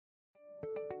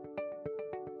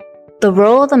The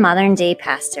role of the modern-day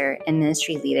pastor and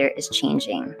ministry leader is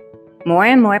changing. More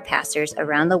and more pastors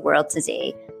around the world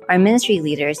today are ministry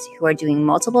leaders who are doing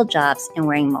multiple jobs and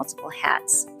wearing multiple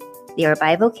hats. They are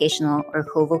bivocational or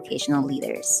co-vocational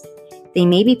leaders. They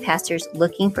may be pastors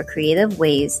looking for creative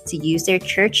ways to use their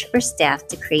church or staff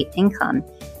to create income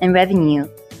and revenue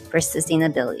for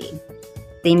sustainability.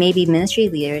 They may be ministry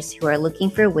leaders who are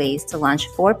looking for ways to launch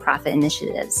for-profit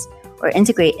initiatives or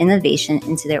integrate innovation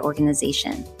into their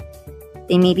organization.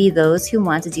 They may be those who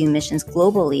want to do missions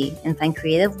globally and find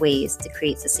creative ways to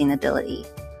create sustainability.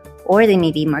 Or they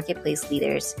may be marketplace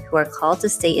leaders who are called to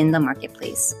stay in the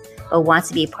marketplace, but want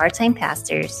to be part-time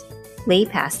pastors, lay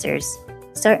pastors,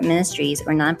 start ministries or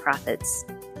nonprofits.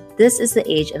 This is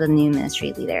the age of the new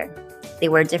ministry leader. They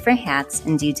wear different hats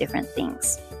and do different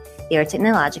things. They are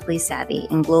technologically savvy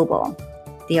and global.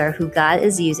 They are who God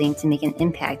is using to make an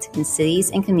impact in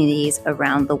cities and communities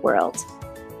around the world.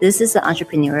 This is the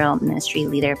Entrepreneurial Ministry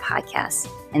Leader Podcast,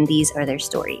 and these are their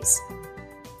stories.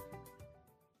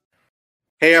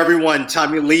 Hey everyone,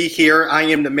 Tommy Lee here. I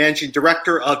am the Managing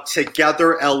Director of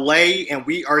Together LA, and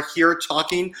we are here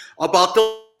talking about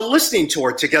the listening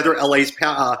tour, Together LA's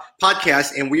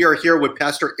podcast, and we are here with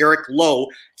Pastor Eric Lowe,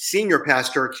 Senior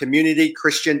Pastor, Community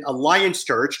Christian Alliance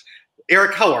Church.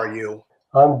 Eric, how are you?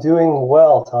 I'm doing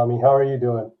well, Tommy. How are you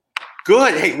doing?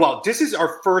 Good. Hey, well, this is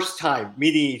our first time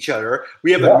meeting each other.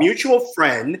 We have a mutual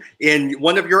friend in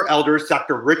one of your elders,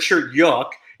 Dr. Richard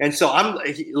Yook. And so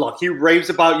he raves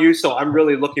about you. So I'm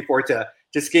really looking forward to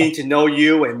just getting to know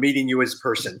you and meeting you as a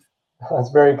person.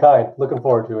 That's very kind. Looking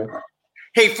forward to it.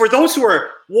 Hey, for those who are,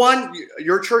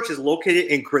 your church is located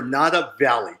in Granada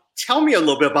Valley. Tell me a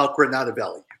little bit about Granada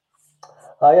Valley.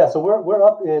 So we're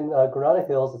up in Granada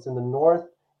Hills. It's in the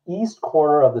northeast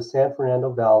corner of the San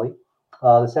Fernando Valley.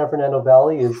 The San Fernando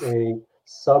Valley is a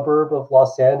suburb of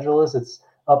Los Angeles. It's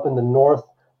up in the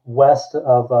northwest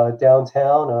of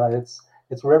downtown.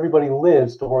 It's where everybody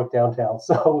lives to work downtown.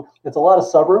 So it's a lot of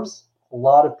suburbs, a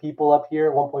lot of people up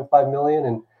here, 1.5 million,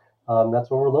 and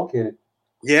that's where we're located.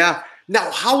 Yeah.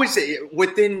 Now, how is it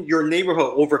within your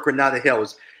neighborhood over Granada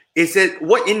Hills? Is it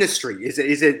what industry? Is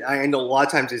it? I know a lot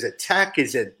of times, is it tech?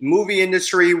 Is it movie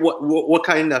industry? What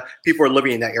kind of people are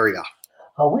living in that area?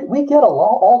 We get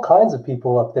all kinds of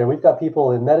people up there. We've got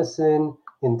people in medicine,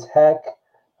 in tech.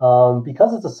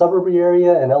 Because it's a suburban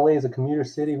area and LA is a commuter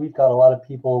city, we've got a lot of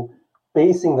people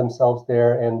basing themselves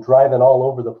there and driving all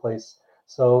over the place.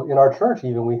 So in our church,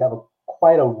 even, we have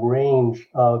quite a range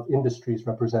of industries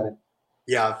represented.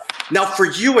 Yeah. Now, for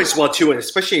you as well, too, and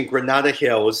especially in Granada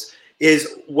Hills, is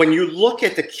when you look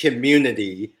at the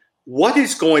community, what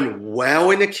is going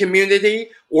well in the community,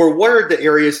 or what are the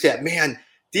areas that, man,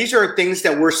 these are things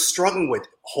that we're struggling with,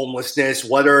 homelessness,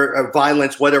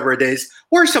 violence, whatever it is.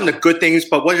 What are some of the good things,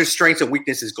 but what are strengths and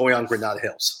weaknesses going on in Granada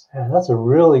Hills? Yeah, that's a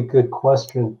really good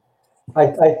question.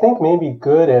 I think maybe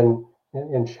good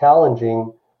and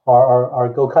challenging are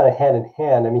go kind of hand in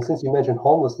hand. I mean, since you mentioned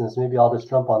homelessness, maybe I'll just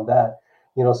jump on that.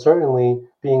 You know, certainly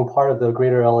being part of the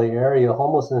greater LA area,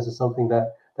 homelessness is something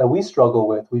that we struggle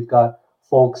with. We've got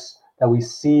folks that we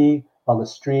see on the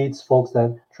streets, folks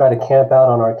that try to camp out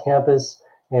on our campus.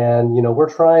 And, you know, we're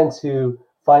trying to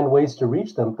find ways to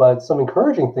reach them. But some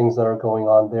encouraging things that are going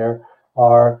on there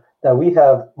are that we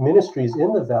have ministries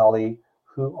in the Valley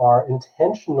who are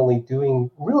intentionally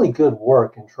doing really good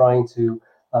work and trying to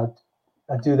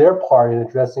do their part in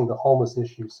addressing the homeless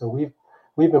issue. So we've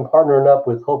been partnering up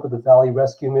with Hope of the Valley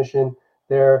Rescue Mission.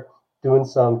 They're doing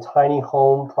some tiny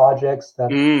home projects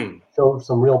that show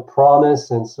some real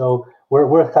promise. And so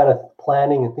we're kind of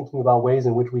planning and thinking about ways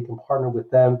in which we can partner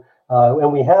with them.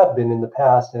 And we have been in the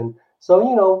past. And so,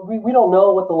 you know, we don't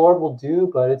know what the Lord will do,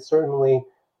 but it's certainly,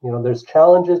 you know, there's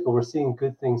challenges, but we're seeing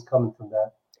good things coming from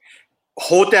that.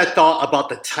 Hold that thought about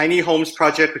the Tiny Homes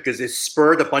Project, because it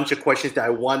spurred a bunch of questions that I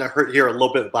want to hear a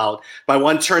little bit about. But I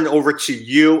want to turn over to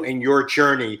you and your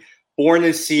journey. Born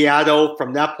in Seattle,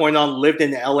 from that point on, lived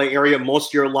in the LA area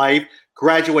most of your life,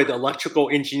 graduated electrical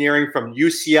engineering from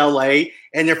UCLA.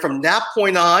 And then from that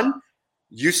point on,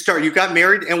 you got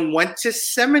married and went to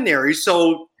seminary.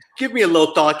 So give me a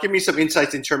little thought, give me some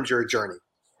insights in terms of your journey.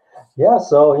 Yeah,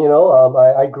 so, you know,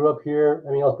 I grew up here.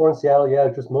 I mean, I was born in Seattle. Yeah, I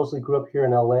just mostly grew up here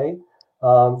in LA.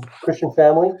 Christian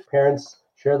family, parents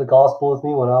shared the gospel with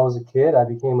me when I was a kid. I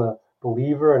became a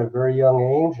believer at a very young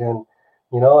age. And,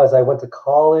 you know, as I went to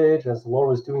college, as the Lord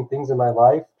was doing things in my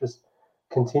life, just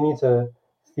continued to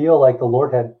feel like the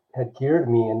Lord had geared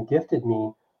me and gifted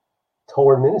me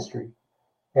toward ministry.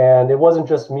 And it wasn't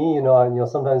just me, you know,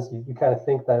 sometimes you kind of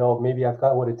think that, oh, maybe I've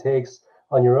got what it takes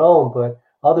on your own, but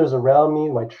others around me,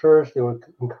 my church, they were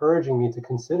encouraging me to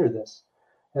consider this.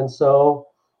 And so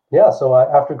Yeah, so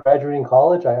after graduating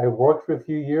college, I worked for a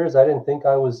few years. I didn't think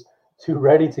I was too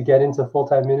ready to get into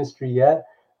full-time ministry yet.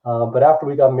 But after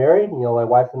we got married, my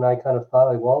wife and I kind of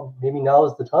thought, like, well, maybe now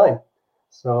is the time.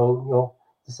 So,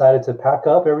 decided to pack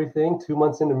up everything 2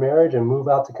 months into marriage and move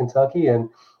out to Kentucky and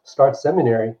start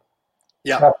seminary.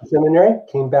 Yeah. After seminary,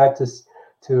 came back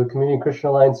to Community Christian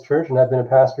Alliance Church, and I've been a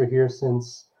pastor here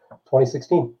since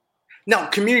 2016. Now,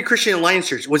 Community Christian Alliance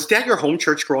Church, was that your home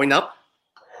church growing up?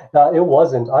 It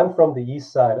wasn't. I'm from the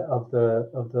east side of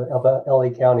LA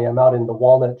County. I'm out in the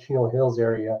Walnut, Chino Hills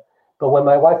area. But when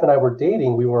my wife and I were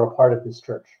dating, we were a part of this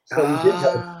church. So we did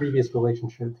have a previous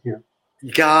relationship here.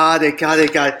 Got it.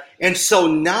 And so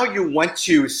now you went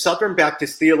to Southern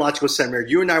Baptist Theological Seminary.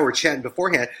 You and I were chatting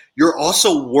beforehand. You're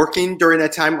also working during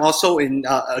that time also in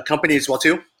a company as well,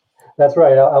 too? That's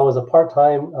right. I was a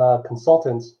part-time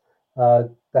consultant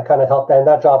that kind of helped, and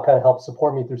that job kind of helped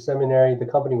support me through seminary. The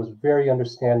company was very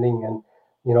understanding and,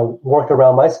 worked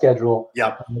around my schedule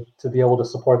to be able to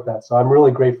support that. So I'm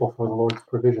really grateful for the Lord's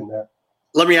provision there.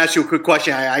 Let me ask you a quick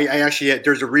question. I actually,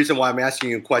 there's a reason why I'm asking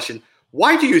you a question.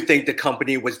 Why do you think the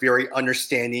company was very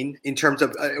understanding in terms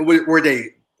of, were they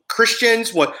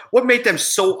Christians? What made them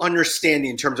so understanding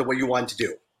in terms of what you wanted to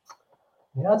do?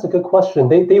 Yeah, that's a good question.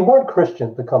 They weren't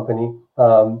Christian, the company,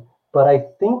 but I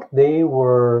think they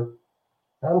were.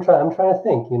 I'm trying to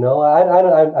think.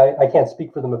 I can't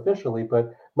speak for them officially,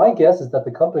 but my guess is that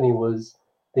the company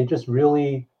they just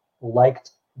really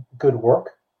liked good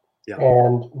work,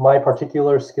 and my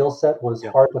particular skill set was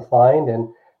hard to find, and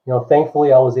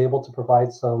thankfully I was able to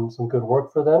provide some good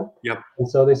work for them. Yep. And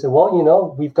so they said,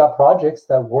 well, we've got projects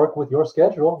that work with your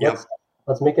schedule.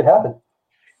 Let's make it happen.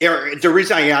 Eric, the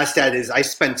reason I asked that is I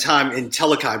spent time in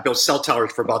telecom, built cell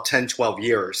towers for about 10, 12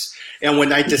 years. And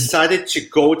when I decided to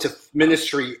go to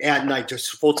ministry at night, to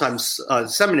full-time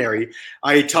seminary,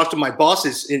 I talked to my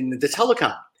bosses in the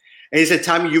telecom. And he said,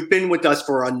 Tommy, you've been with us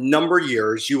for a number of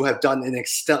years. You have done an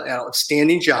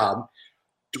outstanding job.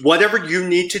 Whatever you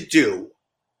need to do,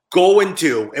 go and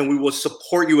do, and we will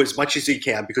support you as much as you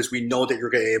can because we know that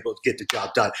you're going to be able to get the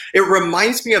job done. It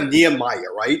reminds me of Nehemiah,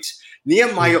 right?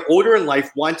 Nehemiah, older in life,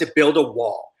 wanted to build a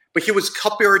wall, but he was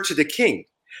cupbearer to the king.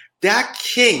 That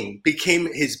king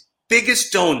became his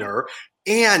biggest donor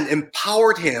and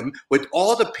empowered him with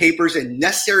all the papers and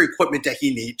necessary equipment that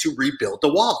he needed to rebuild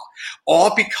the wall,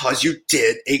 all because you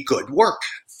did a good work.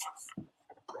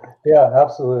 Yeah,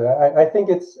 absolutely. I think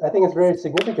it's very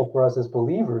significant for us as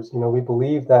believers. We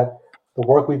believe that the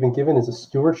work we've been given is a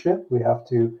stewardship. We have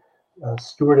to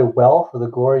steward it well for the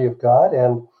glory of God.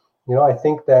 And I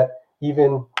think that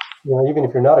even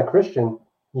if you're not a Christian,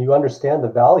 you understand the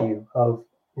value of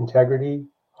integrity,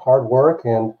 hard work,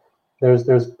 and there's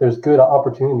good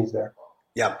opportunities there.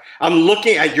 Yeah, I'm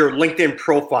looking at your LinkedIn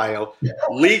profile,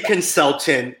 lead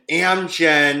consultant,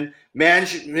 Amgen,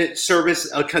 management service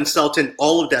consultant,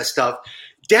 all of that stuff.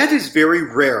 That is very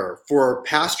rare for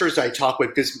pastors I talk with,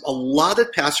 because a lot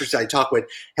of pastors I talk with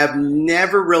have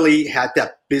never really had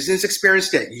that business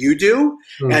experience that you do.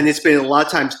 And it's been a lot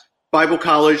of times Bible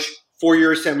college,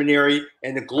 4-year seminary,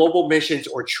 and the global missions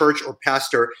or church or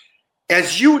pastor.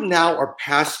 As you now are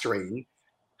pastoring,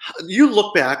 you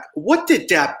look back, what did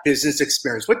that business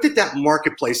experience, what did that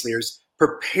marketplace leaders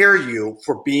prepare you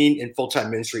for being in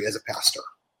full-time ministry as a pastor?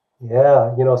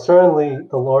 Yeah, certainly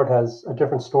the Lord has a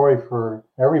different story for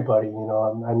everybody.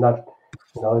 I'm not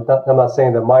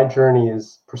saying that my journey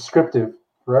is prescriptive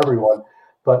for everyone,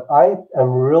 but I am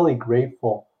really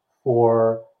grateful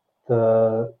for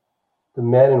the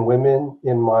men and women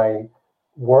in my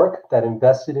work that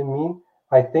invested in me.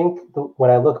 I think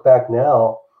when I look back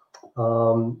now,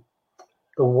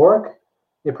 the work,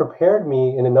 it prepared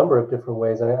me in a number of different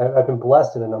ways. And I've been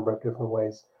blessed in a number of different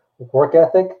ways. With work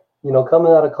ethic,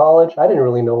 coming out of college, I didn't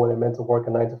really know what it meant to work a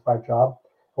 9-to-5 job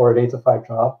or an 8-to-5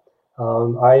 job.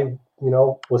 I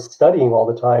was studying all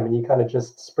the time, and you kind of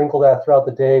just sprinkle that throughout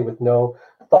the day with no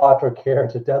thought or care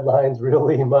to deadlines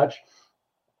really much.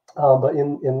 But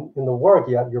in the work,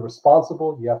 you're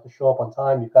responsible. You have to show up on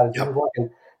time. You've got to do the work, and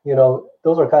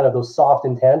those are kind of those soft,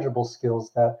 intangible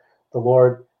skills that the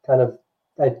Lord kind of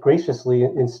graciously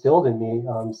instilled in me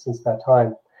since that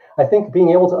time. I think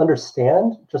being able to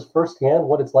understand just firsthand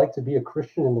what it's like to be a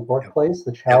Christian in the workplace,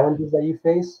 the challenges that you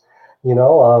face,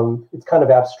 it's kind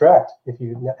of abstract if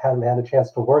you haven't had a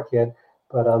chance to work yet.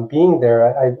 But being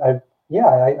there, I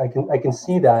can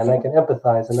see that, and I can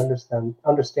empathize and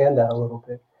understand that a little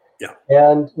bit. Yeah.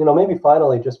 And maybe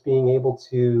finally, just being able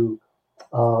to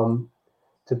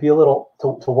be a little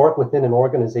to work within an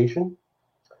organization.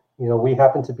 We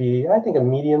happen to be, I think, a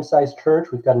medium-sized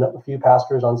church. We've got a few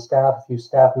pastors on staff, a few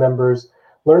staff members,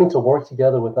 learning to work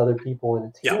together with other people in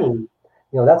a team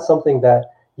that's something that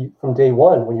from day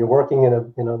one, when you're working in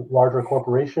a larger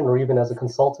corporation or even as a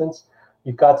consultant,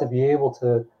 you've got to be able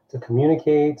to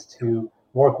communicate, to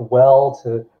work well,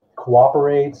 to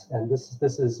cooperate, and this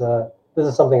is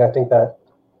something I think that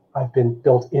I've been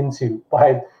built into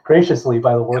graciously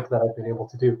by the work that I've been able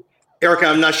to do. Erica,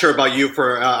 I'm not sure about you.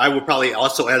 I would probably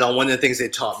also add on, one of the things they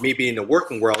taught me being in the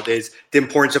working world is the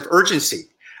importance of urgency.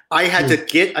 I had to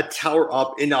get a tower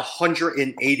up in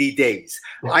 180 days.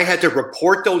 I had to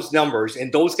report those numbers,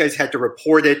 and those guys had to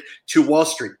report it to Wall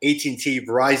Street, AT&T,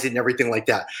 Verizon, everything like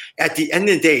that. At the end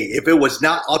of the day, if it was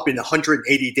not up in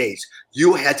 180 days,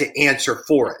 you had to answer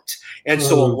for it. And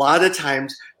so a lot of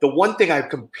times, the one thing I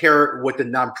compare with a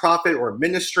nonprofit or a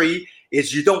ministry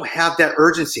is you don't have that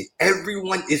urgency.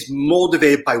 Everyone is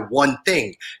motivated by one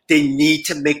thing. They need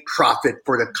to make profit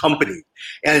for the company.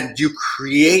 And you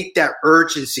create that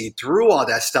urgency through all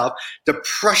that stuff, the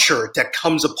pressure that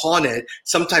comes upon it.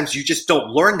 Sometimes you just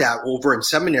don't learn that over in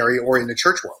seminary or in the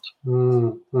church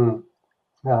world. Mm-hmm.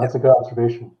 Yeah, that's a good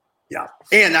observation. Yeah.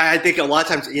 And I think a lot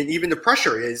of times, and even the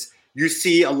pressure is, you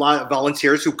see a lot of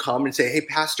volunteers who come and say, hey,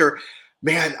 Pastor,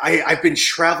 man, I've been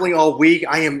traveling all week.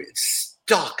 I am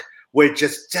stuck with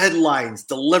just deadlines,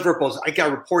 deliverables. I got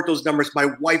to report those numbers. My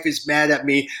wife is mad at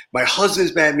me. My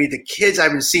husband's mad at me. The kids, I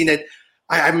haven't seen it.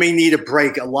 I may need a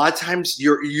break. A lot of times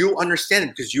you understand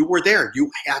it because you were there.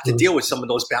 You have to deal with some of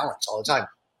those balance all the time.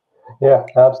 Yeah,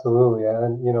 absolutely.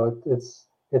 And,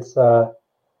 it's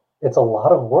a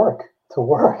lot of work to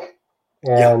work.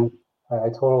 And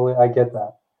I get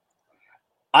that.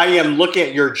 I am looking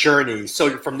at your journey.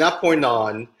 So from that point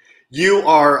on, you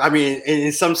are, I mean,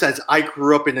 in some sense, I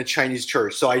grew up in a Chinese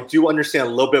church, so I do understand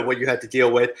a little bit what you had to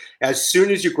deal with. As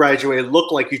soon as you graduated, it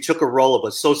looked like you took a role of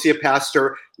associate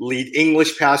pastor, lead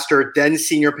English pastor, then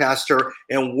senior pastor,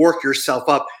 and work yourself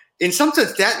up. In some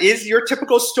sense, that is your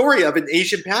typical story of an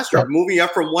Asian pastor, moving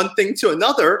up from one thing to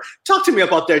another. Talk to me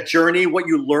about that journey, what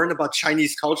you learned about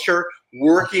Chinese culture,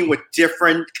 working with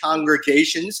different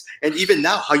congregations, and even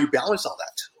now, how you balance all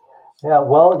that. Yeah,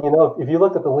 well, if you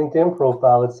look at the LinkedIn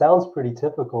profile, it sounds pretty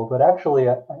typical, but actually,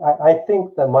 I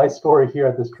think that my story here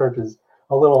at this church is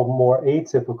a little more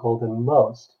atypical than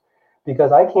most,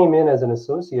 because I came in as an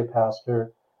associate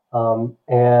pastor,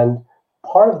 and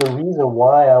part of the reason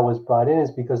why I was brought in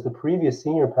is because the previous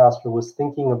senior pastor was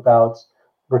thinking about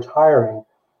retiring,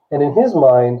 and in his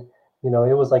mind, it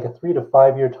was like a 3 to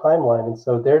 5 year timeline, and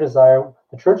so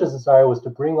the church's desire was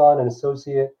to bring on an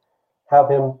associate,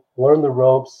 have him learn the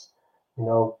ropes,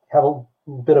 have a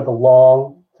bit of a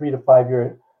long 3 to 5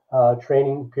 year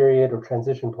training period or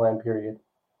transition plan period.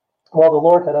 Well, the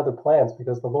Lord had other plans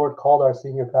because the Lord called our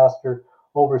senior pastor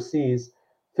overseas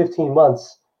 15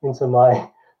 months into my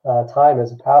time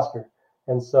as a pastor.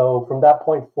 And so from that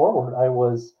point forward, I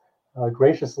was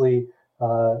graciously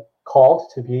called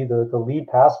to be the lead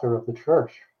pastor of the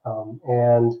church.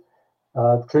 And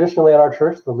traditionally at our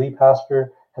church, the lead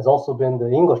pastor has also been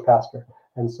the English pastor.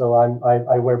 And so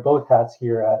I wear both hats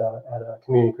here at a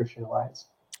Community Christian Alliance.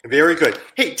 Very good.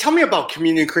 Hey, tell me about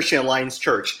Community Christian Alliance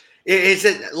Church. Is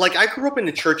it like I grew up in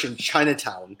a church in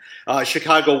Chinatown,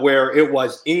 Chicago, where it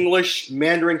was English,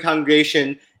 Mandarin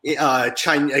congregation,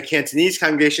 Cantonese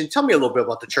congregation. Tell me a little bit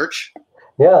about the church.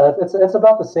 Yeah, it's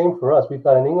about the same for us. We've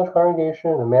got an English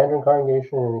congregation, a Mandarin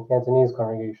congregation, and a Cantonese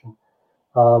congregation.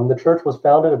 The church was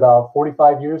founded about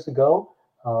 45 years ago,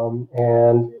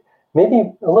 and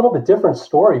maybe a little bit different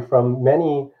story from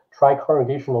many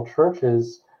tri-congregational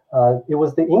churches. It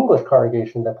was the English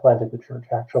congregation that planted the church,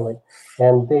 actually.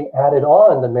 And they added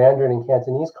on the Mandarin and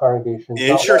Cantonese congregations.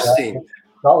 Interesting.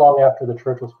 Not long after the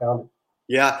church was founded.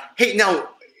 Yeah. Hey, now,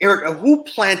 Eric, who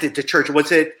planted the church?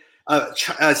 Was it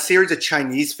a series of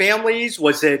Chinese families?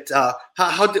 Was it,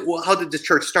 how did the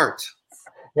church start?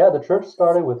 Yeah, the church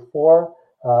started with four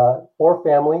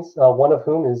families, one of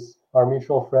whom is our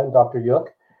mutual friend, Dr.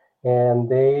 Yuk. And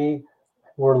they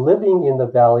were living in the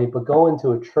valley, but going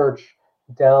to a church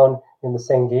down in the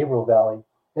San Gabriel Valley.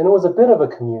 And it was a bit of a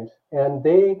commute. And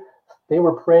they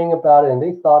were praying about it, and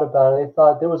they thought about it. They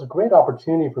thought there was a great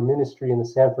opportunity for ministry in the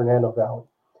San Fernando Valley.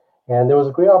 And there was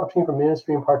a great opportunity for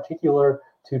ministry in particular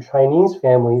to Chinese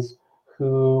families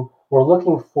who were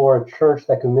looking for a church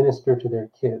that could minister to their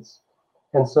kids.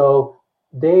 And so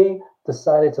their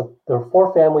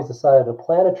four families decided to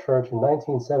plant a church in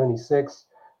 1976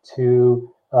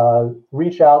 to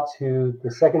reach out to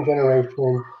the second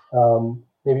generation,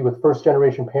 maybe with first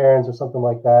generation parents or something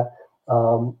like that,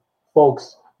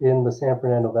 folks in the San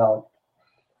Fernando Valley.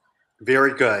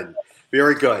 Very good.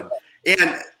 Very good.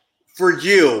 And for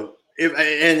you,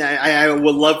 I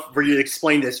would love for you to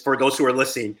explain this for those who are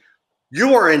listening.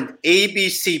 You are an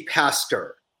ABC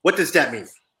pastor. What does that mean?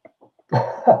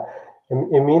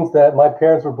 It means that my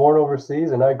parents were born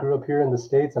overseas and I grew up here in the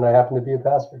States and I happen to be a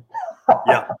pastor.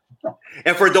 Yeah.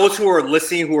 And for those who are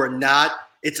listening who are not,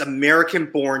 it's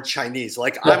American-born Chinese.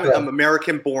 Like I'm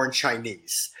American-born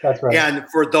Chinese. That's right. And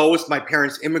for those, my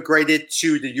parents immigrated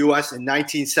to the U.S. in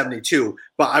 1972,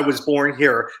 but I was born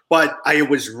here. But I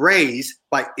was raised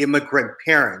by immigrant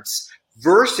parents.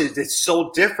 Versus, it's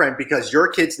so different because your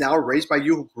kids now are raised by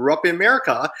you who grew up in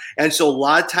America. And so a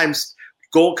lot of times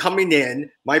coming in,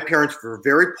 my parents were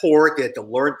very poor. They had to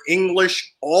learn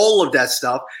English, all of that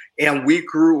stuff. And we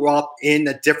grew up in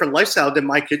a different lifestyle than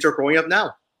my kids are growing up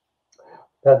now.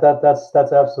 That's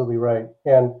absolutely right.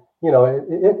 And, you know,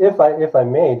 if I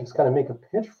may just kind of make a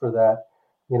pitch for that,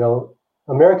 you know,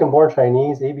 American-born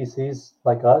Chinese, ABCs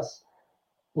like us,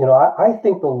 you know, I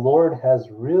think the Lord has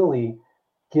really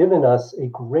given us a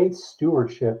great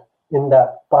stewardship in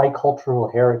that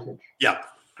bicultural heritage. Yeah.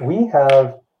 We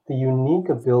have the unique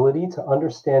ability to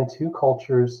understand two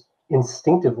cultures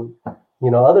instinctively.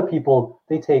 You know, other people,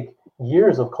 they take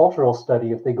years of cultural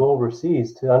study if they go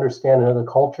overseas to understand another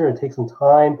culture. It takes some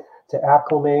time to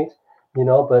acclimate, you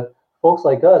know, but folks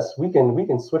like us, we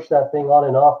can switch that thing on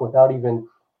and off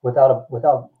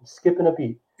without skipping a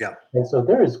beat. Yeah. And so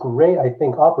there is great, I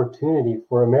think, opportunity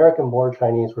for American-born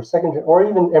Chinese, for or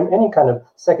even any kind of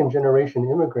second-generation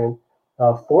immigrant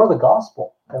for the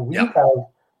gospel. And we have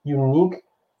unique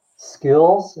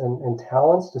skills and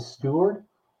talents to steward,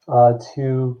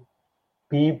 to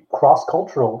be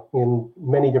cross-cultural in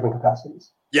many different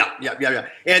capacities. Yeah.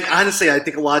 And honestly, I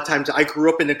think a lot of times I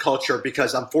grew up in a culture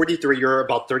because I'm 43, you're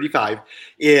about 35,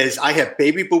 is I have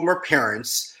baby boomer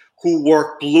parents who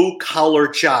worked blue-collar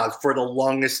jobs for the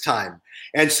longest time.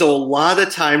 And so a lot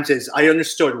of times is I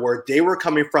understood where they were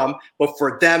coming from, but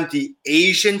for them, the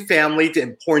Asian family, the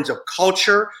importance of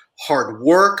culture, hard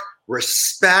work,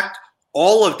 respect,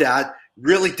 all of that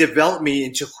really developed me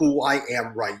into who I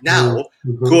am right now,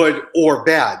 good or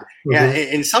bad. And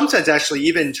in some sense, actually,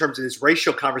 even in terms of this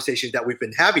racial conversation that we've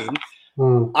been having,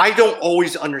 I don't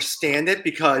always understand it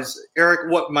because,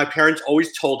 Eric, what my parents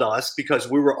always told us, because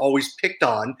we were always picked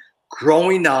on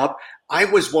growing up, I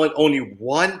was only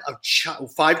one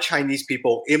of 5 Chinese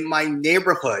people in my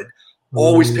neighborhood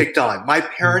always picked on. My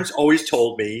parents always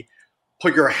told me,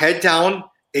 put your head down,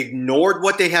 ignored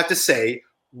what they have to say,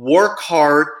 work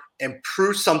hard, and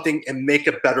prove something and make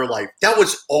a better life. That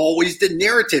was always the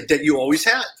narrative that you always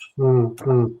had.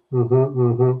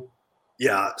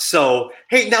 Yeah. So,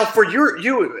 hey, now for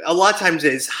you, a lot of times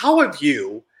is, how have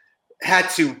you had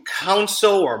to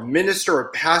counsel or minister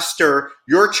or pastor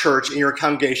your church and your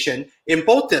congregation in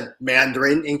both the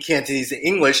Mandarin and Cantonese and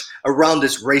English around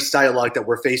this race dialogue that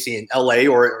we're facing in LA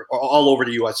or all over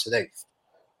the US today?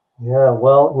 Yeah,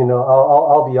 well, you know,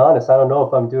 I'll be honest. I don't know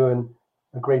if I'm doing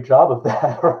a great job of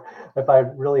that or if I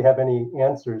really have any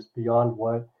answers beyond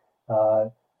what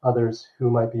others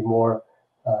who might be more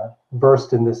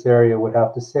versed in this area would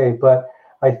have to say. But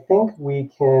I think we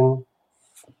can,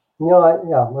 you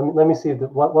know, let me see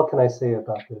what can I say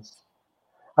about this.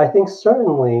 I think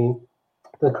certainly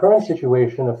the current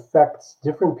situation affects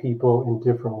different people in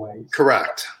different ways.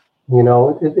 Correct. You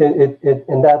know,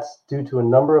 and that's due to a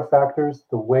number of factors: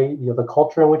 the way, you know, the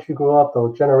culture in which you grew up,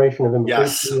 the generation of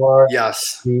immigrants you are,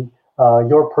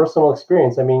 your personal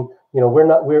experience. I mean, you know,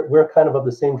 we're kind of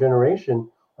the same generation,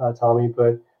 Tommy,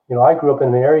 but you know, I grew up in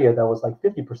an area that was like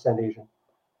 50% Asian.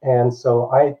 And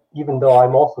so even though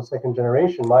I'm also second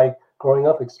generation, my growing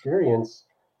up experience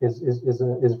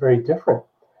is very different.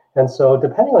 And so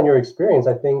depending on your experience,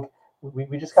 I think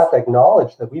we just have to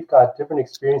acknowledge that we've got different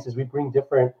experiences. We bring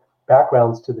different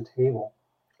backgrounds to the table.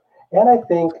 And I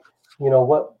think, you know,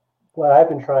 what I've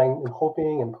been trying and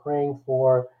hoping and praying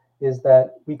for is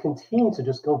that we continue to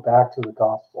just go back to the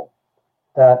gospel,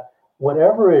 that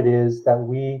whatever it is that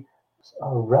we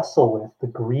wrestle with, the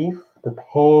grief, the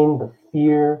pain, the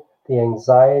fear, the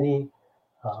anxiety,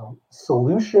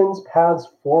 solutions, paths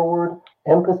forward,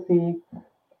 empathy,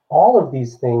 all of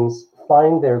these things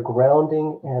find their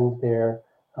grounding and their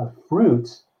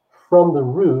fruit from the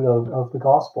root of the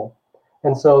gospel.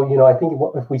 And so, you know, I think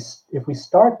if we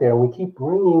start there and we keep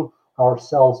bringing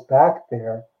ourselves back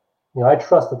there, you know, I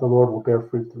trust that the Lord will bear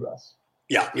fruit through us.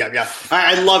 Yeah.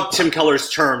 I love Tim Keller's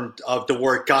term of the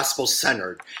word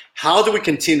gospel-centered. How do we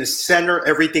continue to center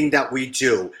everything that we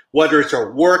do, whether it's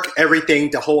our work,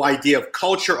 everything, the whole idea of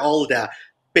culture, all of that,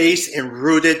 based and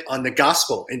rooted on the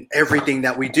gospel in everything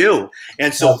that we do.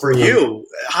 And so for you,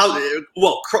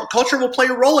 culture will play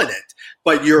a role in it,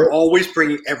 but you're always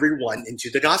bringing everyone into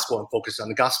the gospel and focus on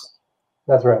the gospel.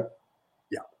 That's right.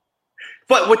 Yeah.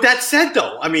 But with that said,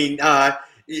 though, I mean,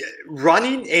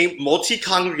 running a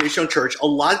multi-congregational church, a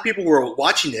lot of people who are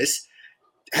watching this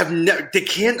they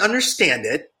can't understand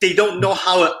it. They don't know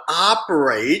how it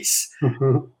operates.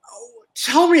 Mhm.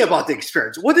 Tell me about the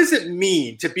experience. What does it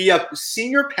mean to be a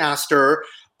senior pastor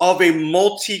of a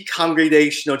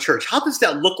multi-congregational church? How does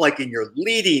that look like in your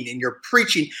leading, in your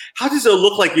preaching? How does it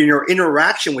look like in your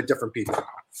interaction with different people?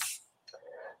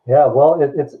 Yeah, well,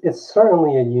 it's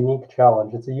certainly a unique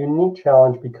challenge. It's a unique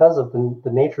challenge because of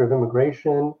the nature of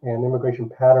immigration and immigration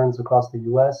patterns across the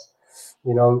U.S.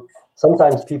 You know,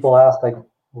 sometimes people ask, like,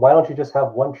 why don't you just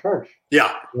have one church?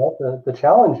 Yeah. Well, the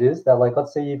challenge is that, like,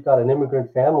 let's say you've got an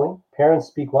immigrant family, parents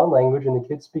speak one language and the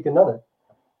kids speak another.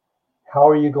 How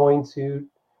are you going to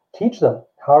teach them?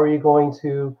 How are you going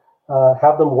to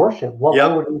have them worship? What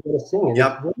language are you going to sing in?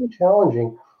 It's really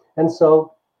challenging. And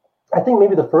so I think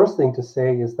maybe the first thing to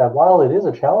say is that while it is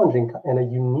a challenging and a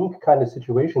unique kind of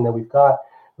situation that we've got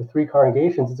with 3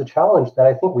 congregations, it's a challenge that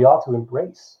I think we ought to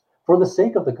embrace for the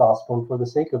sake of the gospel and for the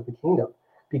sake of the kingdom,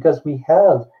 because we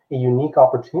have a unique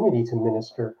opportunity to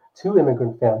minister to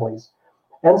immigrant families.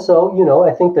 And so,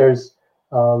 I think there's,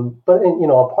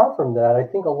 apart from that, I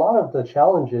think a lot of the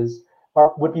challenges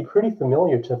would be pretty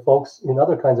familiar to folks in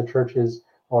other kinds of churches,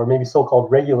 or maybe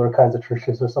so-called regular kinds of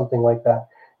churches or something like that.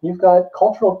 You've got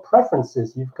cultural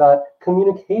preferences, you've got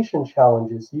communication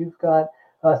challenges, you've got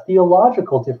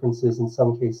theological differences in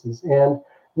some cases. And,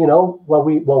 what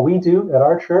we do at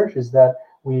our church is that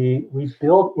we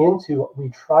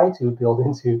try to build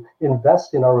into,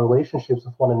 invest in our relationships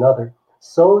with one another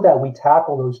so that we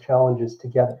tackle those challenges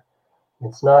together.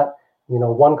 It's not,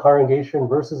 one congregation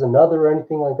versus another or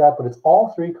anything like that, but it's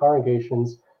all 3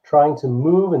 congregations trying to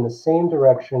move in the same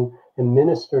direction and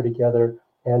minister together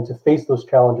and to face those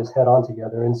challenges head on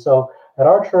together. And so at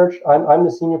our church, I'm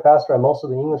the senior pastor. I'm also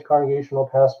the English congregational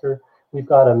pastor. We've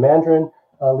got a Mandarin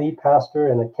lead pastor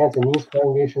and a Cantonese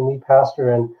congregation lead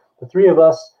pastor. And the 3 of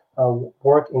us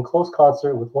work in close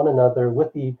concert with one another,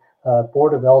 with the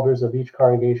board of elders of each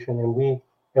congregation. And we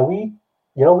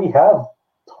have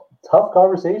tough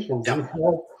conversations. Yeah.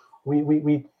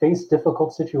 We face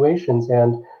difficult situations,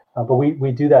 but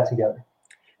we do that together.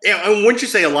 And wouldn't you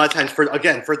say a lot of times,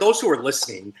 for those who are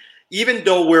listening, even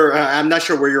though I'm not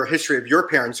sure where your history of your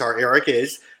parents are, Eric,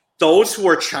 is those who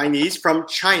are Chinese from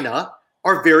China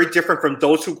are very different from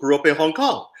those who grew up in Hong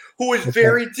Kong, who is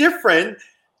very different,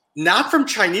 not from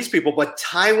Chinese people, but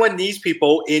Taiwanese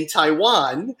people in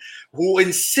Taiwan who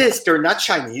insist they're not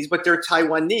Chinese, but they're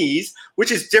Taiwanese,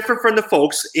 which is different from the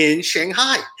folks in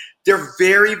Shanghai. They're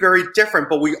very, very different,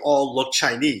 but we all look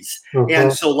Chinese. Mm-hmm.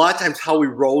 And so a lot of times how we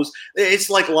rose, it's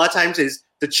like a lot of times is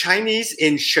the Chinese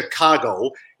in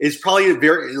Chicago is probably a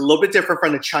little bit different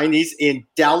from the Chinese in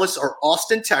Dallas or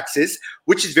Austin, Texas,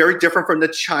 which is very different from the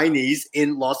Chinese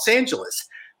in Los Angeles.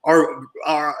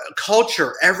 Our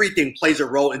culture, everything plays a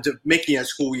role into making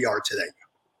us who we are today.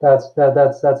 That's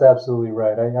absolutely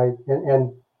right.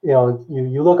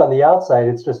 You look on the outside,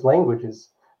 it's just languages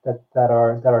that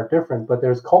are different, but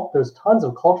there's tons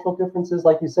of cultural differences,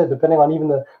 like you said, depending on even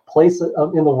the place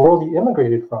in the world you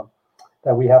immigrated from,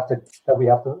 that we have to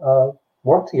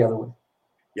work together with.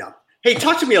 Yeah. Hey,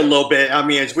 talk to me a little bit. I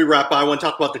mean, as we wrap up, I want to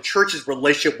talk about the church's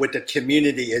relationship with the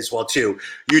community as well too.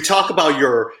 You talk about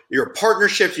your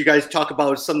partnerships. You guys talk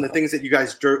about some of the things that you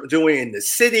guys are doing in the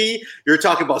city. You're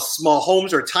talking about small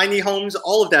homes or tiny homes,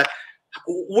 all of that.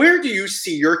 Where do you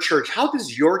see your church? How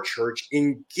does your church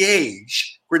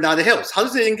engage Granada Hills? How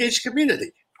does it engage the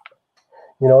community?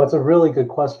 It's a really good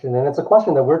question. And it's a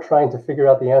question that we're trying to figure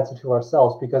out the answer to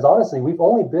ourselves, because honestly, we've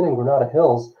only been in Granada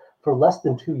Hills for less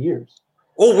than 2 years.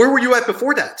 Oh, where were you at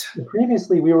before that?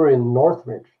 Previously, we were in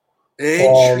Northridge.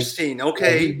 Interesting.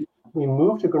 Okay. We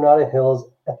moved to Granada Hills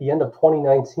at the end of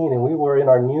 2019, and we were in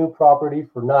our new property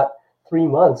for not 3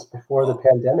 months before the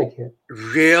pandemic hit.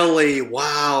 Really?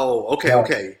 Wow. Okay. Yeah.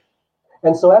 Okay.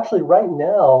 And so actually right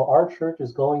now, our church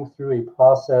is going through a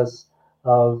process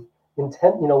of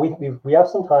intent. We have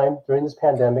some time during this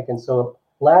pandemic. And so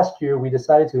last year we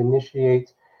decided to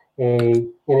initiate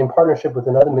in partnership with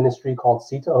another ministry called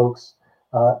Sea to Oaks,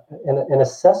 an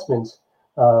assessment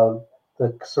of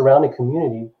the surrounding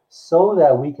community so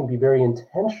that we can be very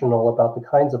intentional about the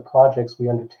kinds of projects we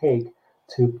undertake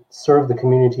to serve the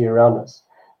community around us.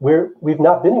 We've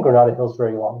not been in Granada Hills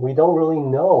very long. We don't really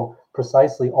know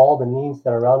precisely all the needs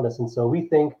that are around us. And so we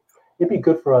think it'd be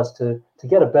good for us to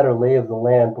get a better lay of the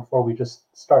land before we just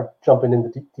start jumping in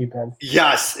the deep end.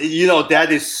 Yes, that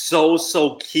is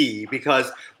so key, because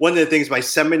one of the things my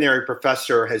seminary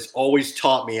professor has always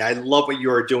taught me, I love what you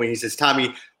are doing. He says,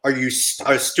 Tommy, are you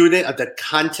a student of the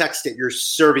context that you're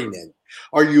serving in?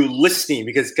 Are you listening?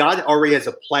 Because God already has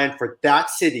a plan for that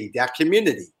city, that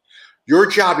community. Your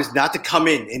job is not to come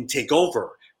in and take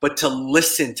over, but to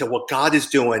listen to what God is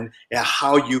doing and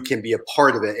how you can be a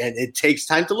part of it. And it takes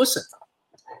time to listen.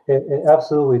 It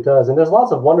absolutely does. And there's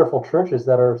lots of wonderful churches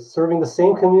that are serving the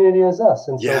same community as us.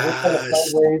 And so we're trying to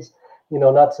find ways,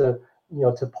 not to,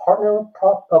 to partner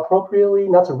appropriately,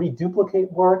 not to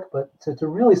reduplicate work, but to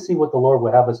really see what the Lord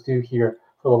would have us do here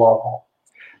for the long haul.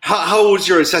 How is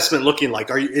your assessment looking like?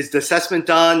 Is the assessment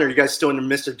done? Are you guys still in the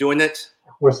midst of doing it?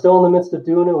 We're still in the midst of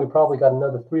doing it. We probably got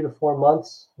another 3 to 4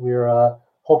 months. We're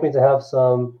hoping to have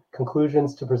some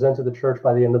conclusions to present to the church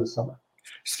by the end of the summer.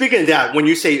 Speaking of that, when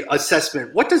you say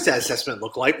assessment, what does that assessment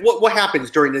look like? What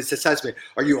happens during this assessment?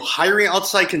 Are you hiring an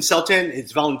outside consultant?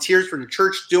 Is volunteers from the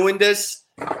church doing this?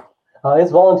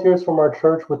 It's volunteers from our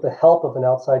church with the help of an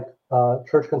outside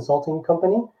church consulting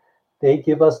company. They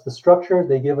give us the structure,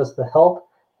 they give us the help.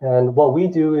 And what we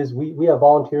do is we have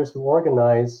volunteers who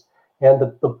organize, and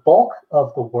the bulk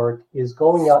of the work is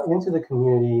going out into the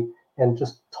community and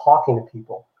just talking to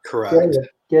people. Correct.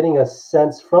 Getting a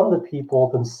sense from the people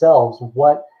themselves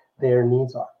what their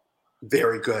needs are.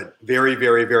 Very good. Very,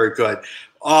 very, very good.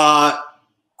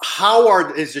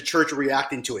 Is the church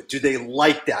reacting to it? Do they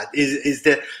like that? Is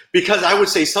that because I would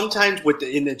say sometimes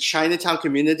in the Chinatown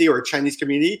community or Chinese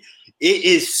community, it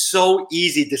is so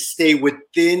easy to stay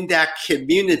within that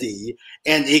community,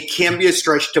 and it can be a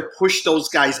stretch to push those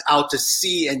guys out to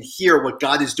see and hear what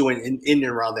God is doing in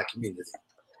and around that community.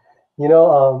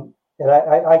 And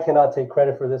I cannot take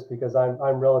credit for this because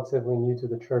I'm relatively new to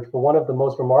the church. But one of the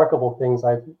most remarkable things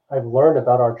I've learned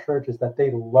about our church is that they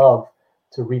love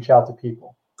to reach out to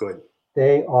people. Good.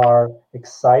 They are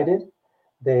excited.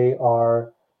 They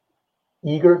are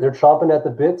eager. They're chomping at the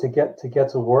bit to get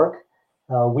to work.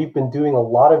 We've been doing a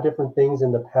lot of different things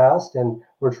in the past, and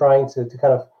we're trying to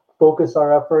kind of focus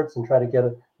our efforts and try to get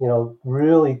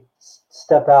really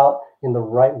step out in the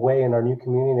right way in our new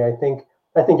community. I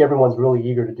think everyone's really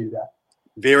eager to do that.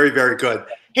 Very, very good.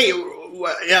 Hey,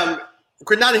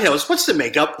 Granada Hills, what's the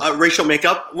makeup, racial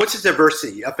makeup? What's the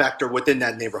diversity factor within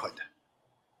that neighborhood?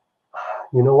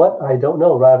 You know what? I don't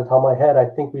know right off the top of my head. I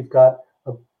think we've got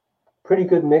a pretty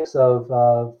good mix of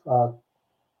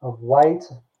white,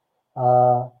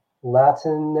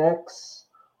 Latinx,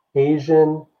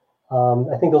 Asian.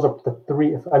 I think those are the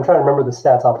three. I'm trying to remember the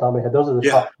stats off the top of my head. Those are the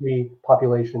top 3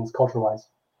 populations culture-wise.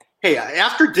 Hey,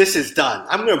 after this is done,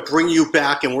 I'm going to bring you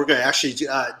back, and we're going to actually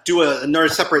do another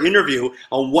separate interview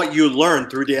on what you learned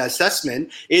through the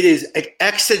assessment. It is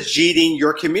exegeting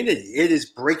your community. It is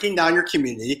breaking down your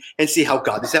community and see how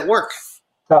God is at work.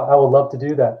 I would love to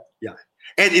do that. Yeah.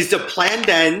 And is the plan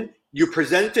then you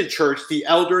present it to church, the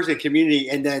elders and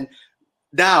community, and then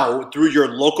now through your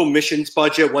local missions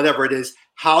budget, whatever it is,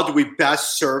 how do we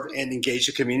best serve and engage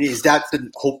the community? Is that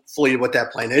hopefully what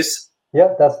that plan is?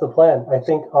 Yeah, that's the plan. I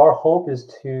think our hope is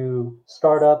to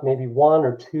start up maybe 1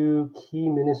 or 2 key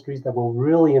ministries that we'll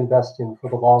really invest in for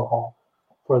the long haul,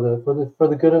 for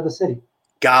the good of the city.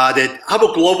 Got it. How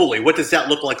about globally? What does that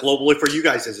look like globally for you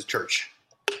guys as a church?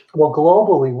 Well,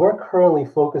 globally, we're currently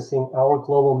focusing our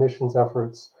global missions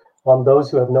efforts on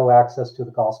those who have no access to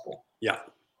the gospel. Yeah.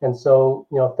 And so,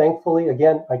 thankfully,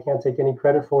 again, I can't take any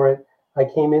credit for it. I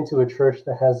came into a church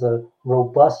that has a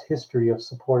robust history of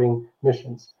supporting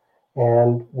missions.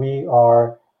 And we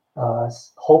are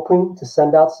hoping to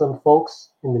send out some folks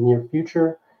in the near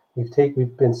future.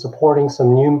 We've been supporting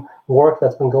some new work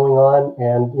that's been going on,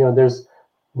 and there's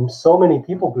so many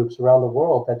people groups around the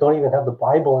world that don't even have the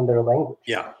Bible in their language.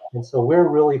 Yeah. And so we're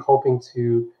really hoping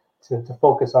to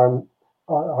focus our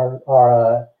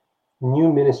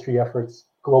new ministry efforts,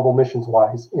 global missions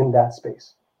wise, in that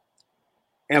space.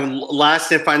 And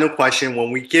last and final question, when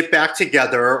we get back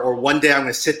together, or one day I'm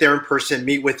going to sit there in person,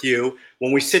 meet with you,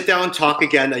 when we sit down and talk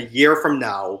again a year from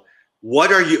now,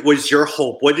 what is your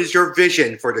hope? What is your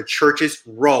vision for the church's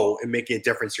role in making a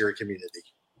difference in your community?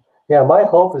 Yeah, my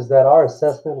hope is that our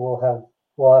assessment will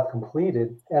have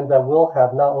completed, and that we'll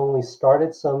have not only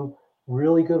started some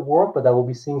really good work, but that we'll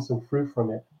be seeing some fruit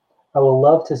from it. I would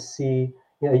love to see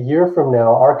a year from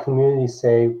now our community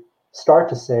start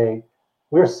to say,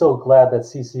 we're so glad that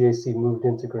CCAC moved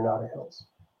into Granada Hills.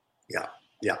 Yeah.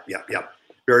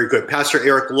 Very good. Pastor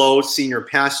Eric Lowe, Senior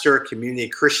Pastor, Community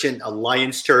Christian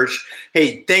Alliance Church.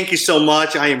 Hey, thank you so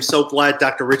much. I am so glad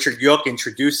Dr. Richard Yook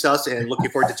introduced us, and looking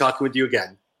forward to talking with you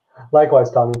again.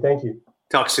 Likewise, Tommy. Thank you.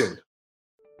 Talk soon.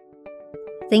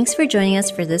 Thanks for joining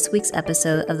us for this week's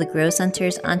episode of the Grow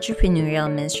Center's Entrepreneurial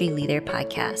Ministry Leader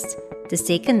Podcast. To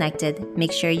stay connected,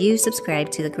 make sure you subscribe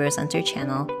to the Grow Center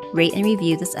channel, rate and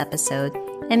review this episode,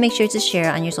 and make sure to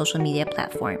share on your social media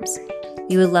platforms.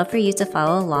 We would love for you to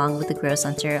follow along with the Grow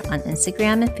Center on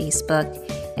Instagram and Facebook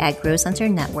at Grow Center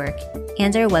Network,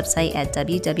 and our website at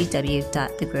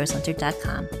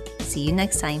www.thegrowcenter.com. See you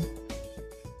next time.